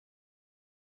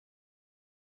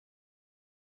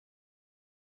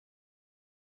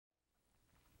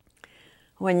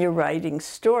when you're writing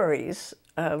stories,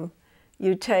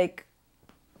 you take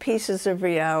pieces of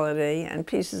reality and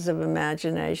pieces of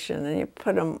imagination and you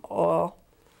put them all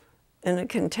in a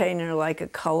container like a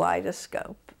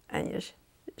kaleidoscope, and you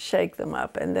shake them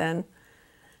up, and then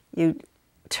you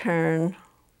turn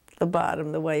the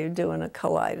bottom the way you do in a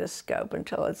kaleidoscope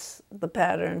until it's the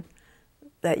pattern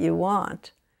that you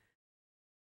want.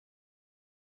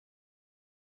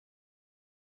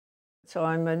 So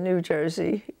I'm a New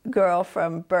Jersey girl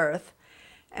from birth,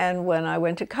 and when I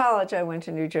went to college, I went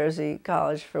to New Jersey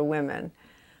College for Women.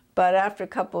 But after a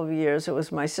couple of years, it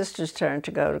was my sister's turn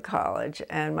to go to college,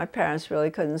 and my parents really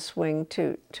couldn't swing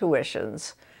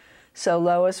tuitions. So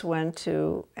Lois went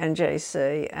to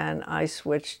NJC, and I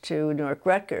switched to Newark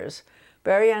Rutgers.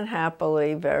 Very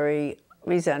unhappily, very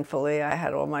resentfully. I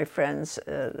had all my friends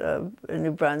in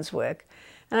New Brunswick,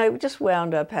 and I just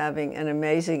wound up having an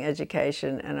amazing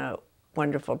education and a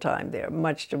wonderful time there,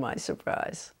 much to my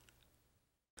surprise.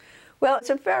 Well,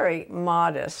 it's a very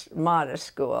modest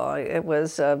school. It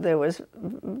was, there was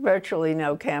virtually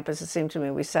no campus. It seemed to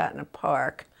me we sat in a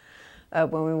park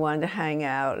when we wanted to hang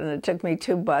out, and it took me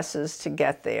 2 buses to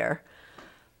get there.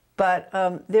 But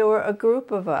there were a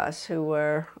group of us who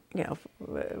were, you know,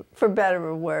 for better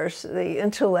or worse, the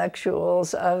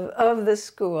intellectuals of the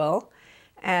school.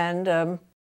 And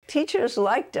teachers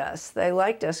liked us. They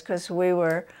liked us because we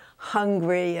were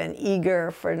hungry and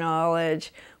eager for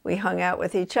knowledge. We hung out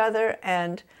with each other,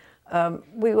 and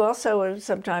we also would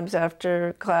sometimes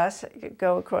after class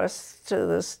go across to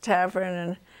this tavern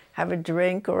and have a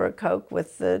drink or a Coke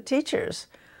with the teachers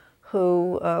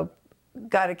who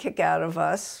got a kick out of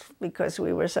us because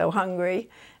we were so hungry,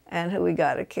 and who we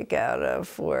got a kick out of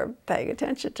for paying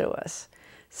attention to us.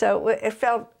 So it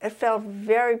felt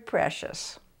very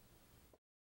precious.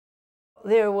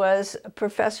 There was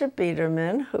Professor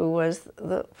Biederman, who was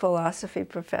the philosophy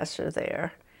professor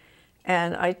there,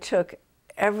 and I took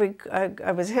I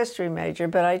was a history major,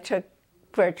 but I took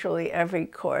virtually every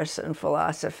course in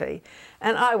philosophy.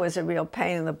 And I was a real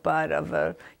pain in the butt of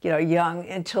a young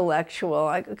intellectual.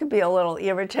 I could be a little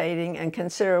irritating and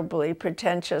considerably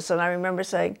pretentious. And I remember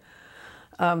saying,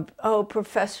 oh,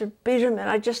 Professor Biederman,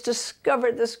 I just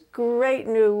discovered this great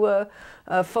new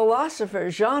philosopher,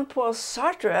 Jean-Paul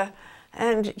Sartre,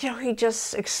 and he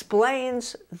just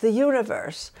explains the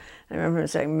universe. And I remember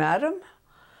saying, Madam,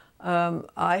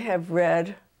 I have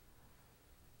read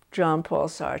Jean-Paul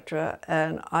Sartre,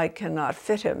 and I cannot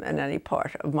fit him in any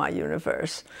part of my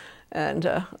universe.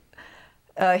 And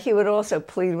he would also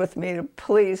plead with me to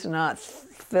please not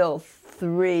fill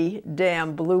 3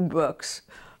 damn blue books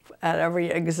at every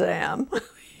exam.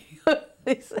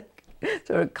 He's like,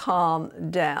 sort of calm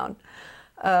down.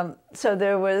 So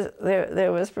there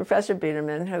was Professor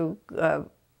Biederman, who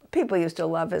people used to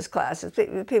love his classes.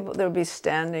 There would be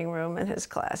standing room in his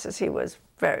classes. He was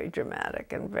very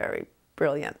dramatic and very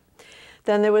brilliant.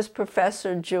 Then there was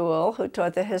Professor Jewell, who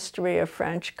taught the history of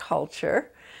French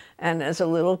culture. And as a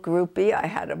little groupie, I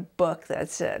had a book that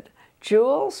said,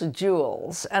 Jewels,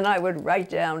 Jewels. And I would write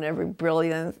down every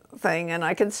brilliant thing. And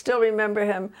I can still remember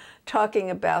him talking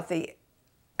about the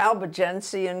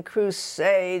Albigensian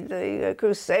Crusade, the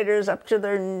Crusaders up to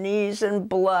their knees in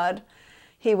blood.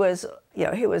 He was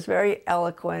very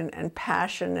eloquent and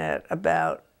passionate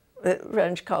about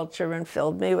French culture and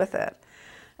filled me with it.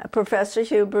 Professor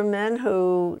Huberman,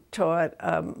 who taught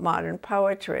modern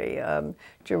poetry,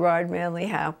 Gerard Manley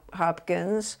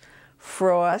Hopkins,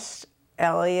 Frost,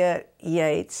 Eliot,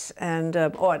 Yeats, and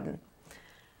Auden.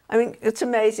 I mean, it's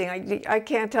amazing. I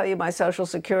can't tell you my Social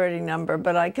Security number,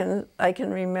 but I can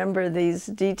remember these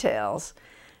details,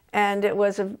 and it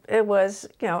was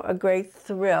a great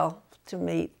thrill to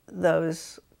meet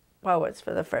those poets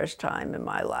for the first time in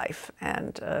my life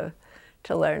and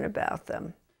to learn about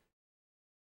them.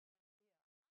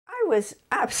 I was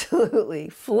absolutely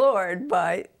floored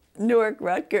by Newark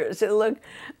Rutgers. It looked,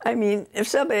 I mean, if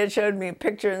somebody had showed me a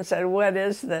picture and said, what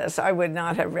is this? I would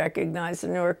not have recognized the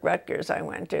Newark Rutgers I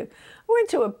went to. I went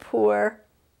to a poor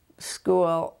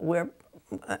school where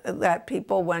that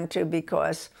people went to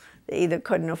because they either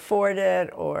couldn't afford it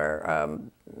or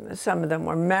some of them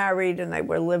were married and they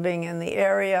were living in the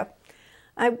area.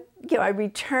 I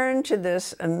returned to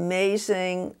this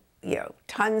amazing,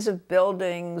 tons of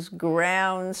buildings,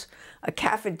 grounds, a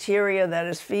cafeteria that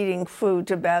is feeding food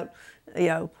to about,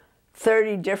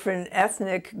 30 different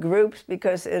ethnic groups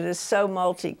because it is so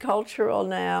multicultural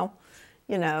now.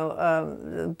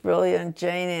 The brilliant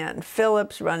Jane Ann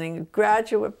Phillips running a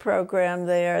graduate program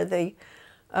there.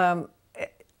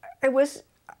 I was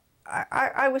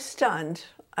stunned,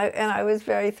 and I was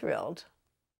very thrilled.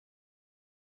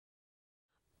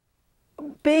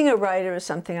 being a writer is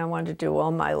something I wanted to do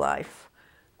all my life.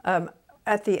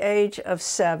 At the age of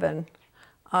 7,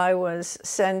 I was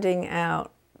sending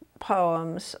out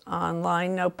poems on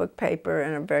lined notebook paper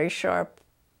and a very sharp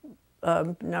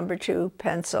number 2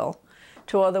 pencil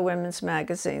to all the women's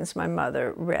magazines my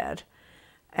mother read.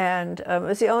 And it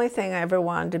was the only thing I ever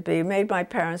wanted to be. It made my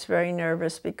parents very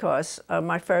nervous because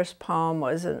my first poem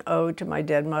was an ode to my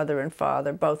dead mother and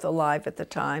father, both alive at the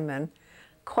time and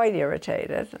quite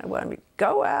irritated. I wanted to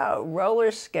go out,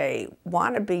 roller skate,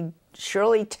 want to be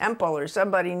Shirley Temple or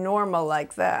somebody normal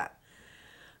like that.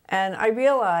 And I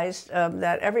realized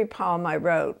that every poem I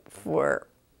wrote for,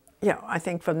 I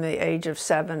think from the age of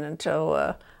 7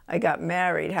 until I got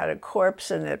married had a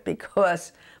corpse in it,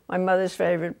 because my mother's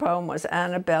favorite poem was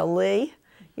Annabel Lee.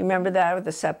 You remember that, with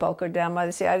the sepulcher down by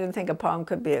the sea? I didn't think a poem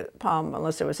could be a poem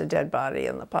unless there was a dead body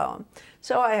in the poem.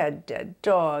 So I had dead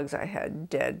dogs, I had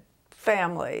dead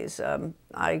families.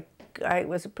 I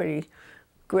was a pretty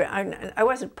grim, I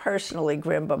wasn't personally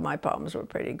grim, but my poems were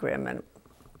pretty grim, and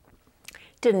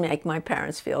didn't make my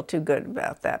parents feel too good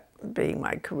about that being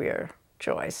my career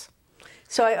choice.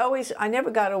 So I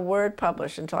never got a word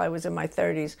published until I was in my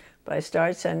 30s, but I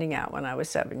started sending out when I was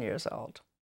 7 years old.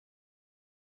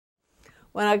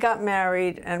 When I got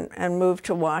married and moved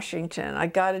to Washington, I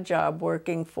got a job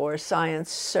working for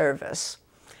Science Service.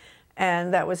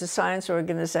 And that was a science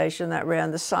organization that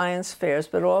ran the science fairs,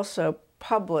 but also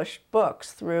published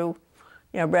books through,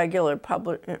 regular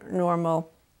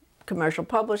normal commercial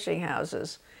publishing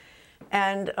houses.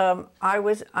 And I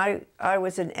was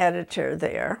an editor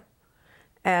there.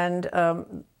 And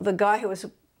the guy who was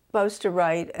supposed to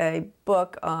write a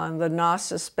book on the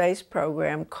NASA space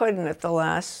program couldn't at the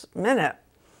last minute.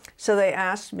 So they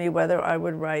asked me whether I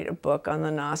would write a book on the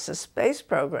NASA space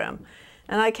program.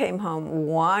 And I came home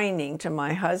whining to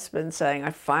my husband, saying,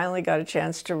 I finally got a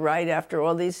chance to write after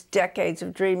all these decades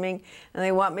of dreaming, and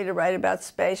they want me to write about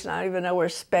space, and I don't even know where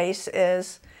space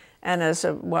is. And as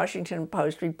a Washington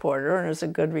Post reporter, and as a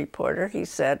good reporter, he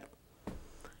said,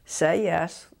 say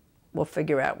yes, we'll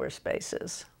figure out where space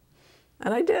is.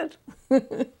 And I did.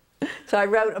 So I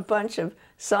wrote a bunch of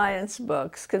science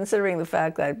books, considering the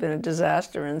fact that I'd been a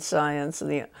disaster in science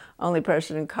and the only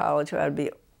person in college who had to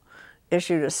be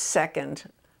issued a second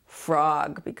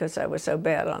frog because I was so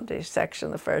bad on dissection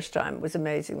the first time. It was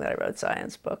amazing that I wrote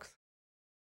science books.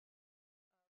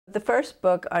 The first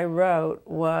book I wrote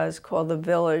was called The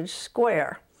Village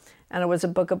Square, and it was a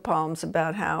book of poems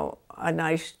about how a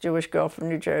nice Jewish girl from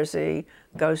New Jersey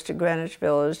goes to Greenwich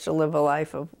Village to live a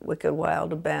life of wicked,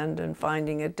 wild abandon,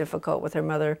 finding it difficult with her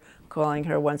mother calling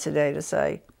her once a day to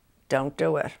say, don't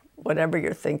do it. Whatever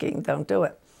you're thinking, don't do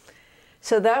it.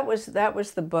 So that was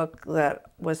the book that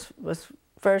was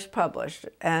first published,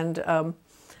 and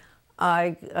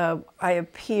I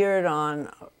appeared on,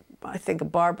 I think, a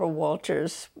Barbara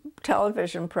Walters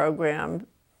television program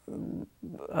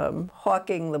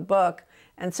hawking the book,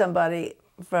 and somebody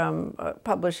from a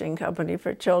publishing company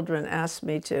for children asked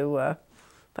me to if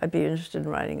I'd be interested in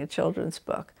writing a children's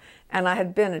book. And I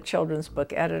had been a children's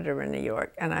book editor in New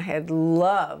York, and I had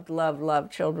loved, loved,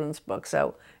 loved children's books,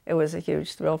 so it was a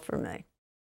huge thrill for me.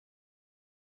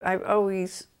 I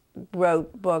always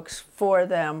wrote books for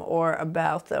them or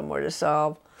about them or to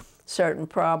solve certain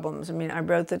problems. I mean, I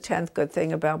wrote The 10th Good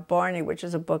Thing About Barney, which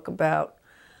is a book about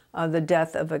the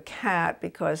death of a cat,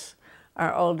 because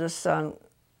our oldest son,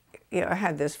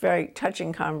 had this very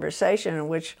touching conversation in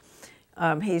which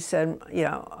he said,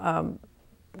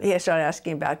 he started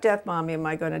asking about death. Mommy, am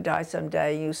I going to die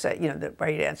someday? You said, the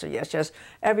right answer, yes, yes.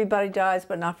 Everybody dies,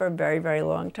 but not for a very, very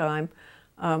long time.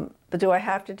 But do I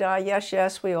have to die? Yes,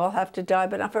 yes, we all have to die,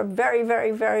 but not for a very,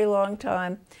 very, very long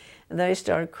time. And then he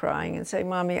started crying and saying,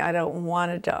 Mommy, I don't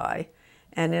want to die.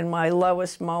 And in my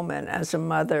lowest moment as a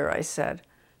mother, I said,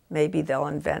 maybe they'll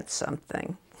invent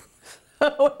something.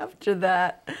 So after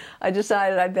that, I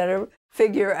decided I better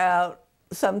figure out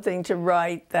something to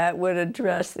write that would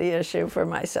address the issue for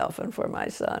myself and for my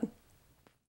son.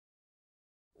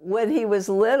 When he was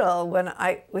little,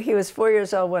 he was 4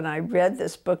 years old when I read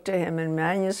this book to him in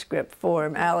manuscript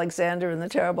form, Alexander and the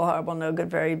Terrible, Horrible, No Good,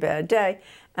 Very Bad Day.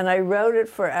 And I wrote it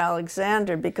for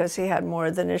Alexander because he had more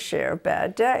than his share of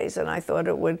bad days, and I thought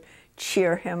it would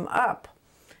cheer him up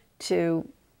to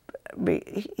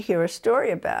hear a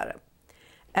story about it.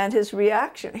 And his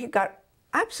reaction, he got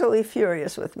absolutely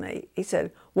furious with me. He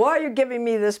said, why are you giving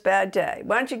me this bad day?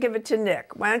 Why don't you give it to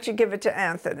Nick? Why don't you give it to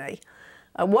Anthony?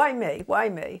 Why me? Why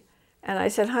me? And I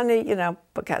said, honey,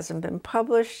 book hasn't been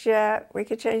published yet. We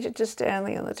could change it to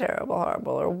Stanley and the Terrible,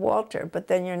 Horrible, or Walter, but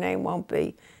then your name won't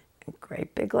be in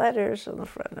great big letters on the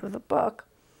front of the book.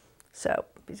 So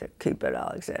he said, keep it,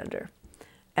 Alexander.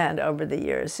 And over the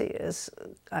years, he has,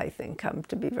 I think, come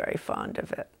to be very fond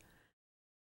of it.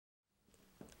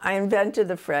 I invented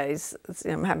the phrase,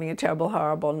 I'm having a terrible,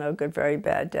 horrible, no good, very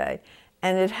bad day.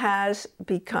 And it has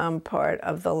become part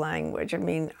of the language. I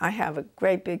mean, I have a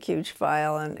great big huge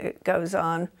file and it goes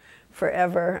on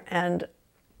forever. And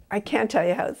I can't tell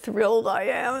you how thrilled I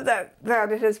am that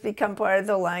it has become part of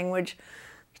the language.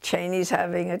 Cheney's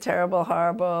having a terrible,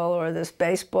 horrible, or this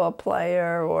baseball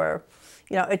player, or,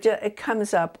 you know, it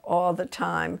comes up all the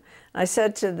time. And I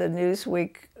said to the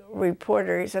Newsweek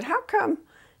reporter, he said, how come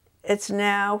it's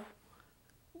now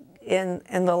in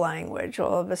the language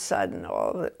all of a sudden,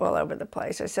 all over the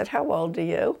place? I said, how old are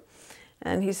you?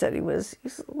 And he said he's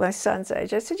my son's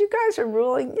age. I said, you guys are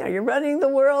ruling, you know, you're running the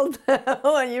world now,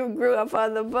 and you grew up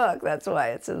on the book. That's why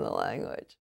it's in the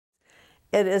language.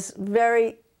 It is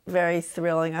very, very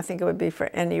thrilling. I think it would be for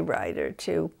any writer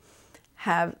to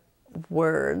have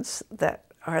words that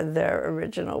are their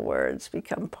original words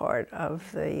become part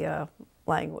of the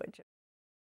language.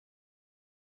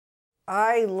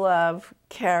 I love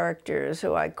characters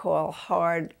who I call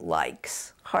hard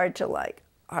likes, hard to like,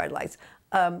 hard likes.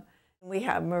 We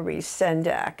have Maurice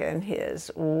Sendak and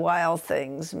his Wild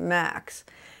Things, Max,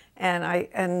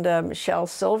 and Shel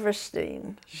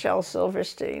Silverstein. Shel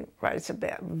Silverstein writes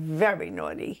about very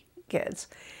naughty kids.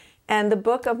 And the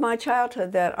book of my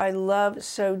childhood that I love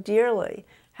so dearly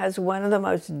has one of the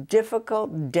most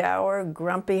difficult, dour,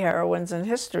 grumpy heroines in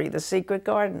history, The Secret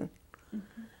Garden.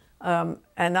 And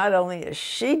not only is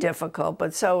she difficult,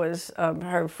 but so is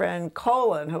her friend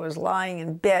Colin, who is lying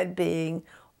in bed being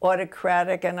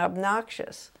autocratic and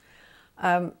obnoxious.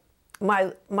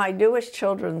 My newest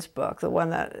children's book, the one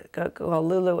that called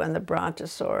Lulu and the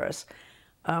Brontosaurus,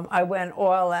 I went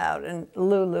all out, and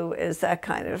Lulu is that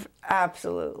kind of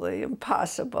absolutely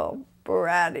impossible,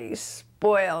 bratty,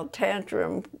 spoiled,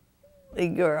 tantrum-y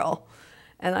girl,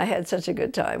 and I had such a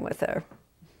good time with her.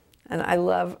 And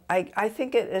I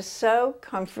think it is so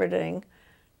comforting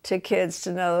to kids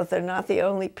to know that they're not the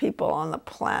only people on the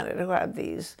planet who have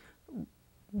these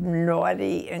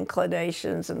naughty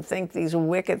inclinations and think these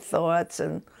wicked thoughts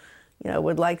and, you know,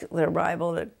 would like their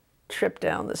rival to trip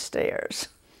down the stairs.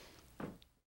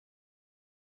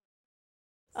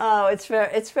 Oh,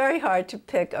 it's very hard to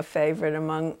pick a favorite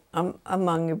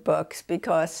among your books,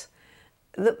 because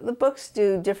the books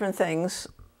do different things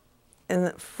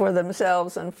for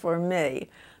themselves and for me.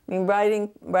 I mean,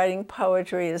 writing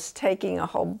poetry is taking a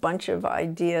whole bunch of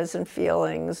ideas and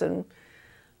feelings and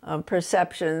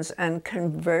perceptions and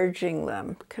converging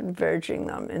them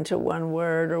into one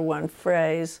word or one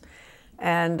phrase.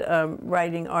 And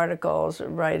writing articles or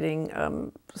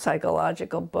writing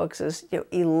psychological books is, you know,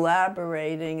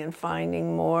 elaborating and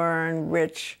finding more and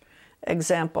rich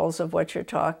examples of what you're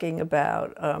talking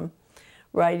about.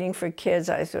 Writing for kids,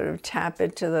 I sort of tap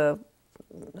into the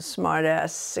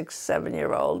smart-ass 6-,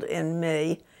 7-year-old in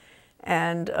me.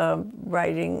 And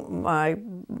writing my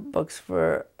books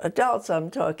for adults,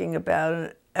 I'm talking about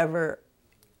an ever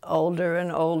older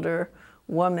and older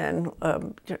woman,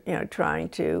 you know, trying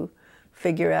to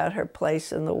figure out her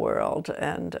place in the world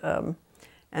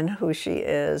and who she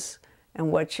is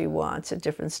and what she wants at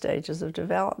different stages of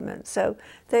development. So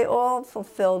they all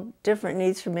fulfill different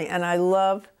needs for me, and I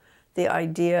love the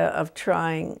idea of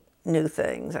trying new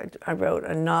things. I wrote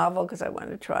a novel because I wanted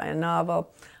to try a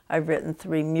novel. I've written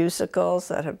 3 musicals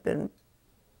that have been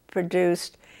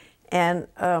produced, and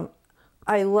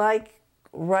I like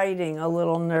writing a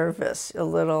little nervous, a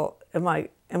little, am I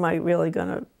really going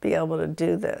to be able to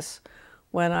do this?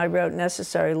 When I wrote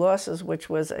Necessary Losses, which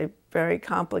was a very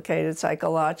complicated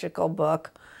psychological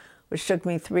book, which took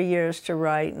me 3 years to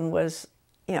write, and was,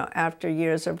 you know, after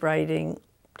years of writing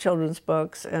children's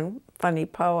books and funny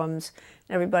poems,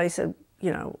 everybody said,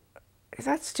 you know,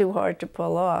 that's too hard to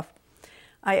pull off.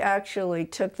 I actually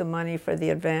took the money for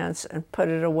the advance and put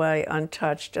it away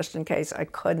untouched just in case I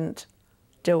couldn't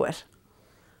do it,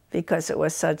 because it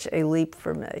was such a leap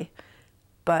for me.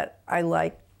 But I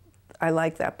like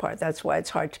that part. That's why it's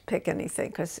hard to pick anything,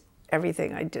 because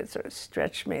everything I did sort of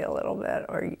stretched me a little bit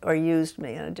or used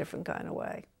me in a different kind of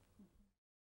way.